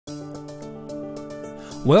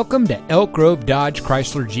Welcome to Elk Grove Dodge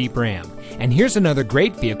Chrysler Jeep Ram, and here's another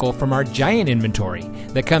great vehicle from our giant inventory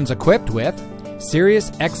that comes equipped with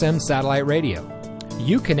Sirius XM satellite radio,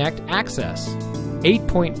 Uconnect access,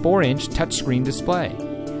 8.4-inch touchscreen display,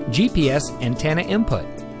 GPS antenna input,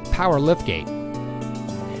 power liftgate.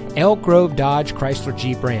 Elk Grove Dodge Chrysler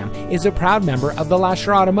Jeep Ram is a proud member of the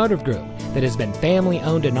Lasher Automotive Group that has been family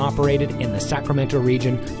owned and operated in the Sacramento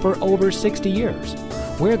region for over 60 years.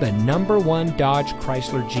 We're the #1 Dodge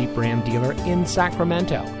Chrysler Jeep Ram dealer in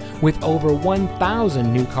Sacramento with over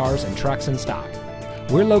 1,000 new cars and trucks in stock.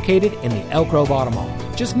 We're located in the Elk Grove Auto Mall,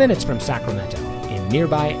 just minutes from Sacramento in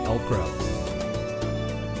nearby Elk Grove.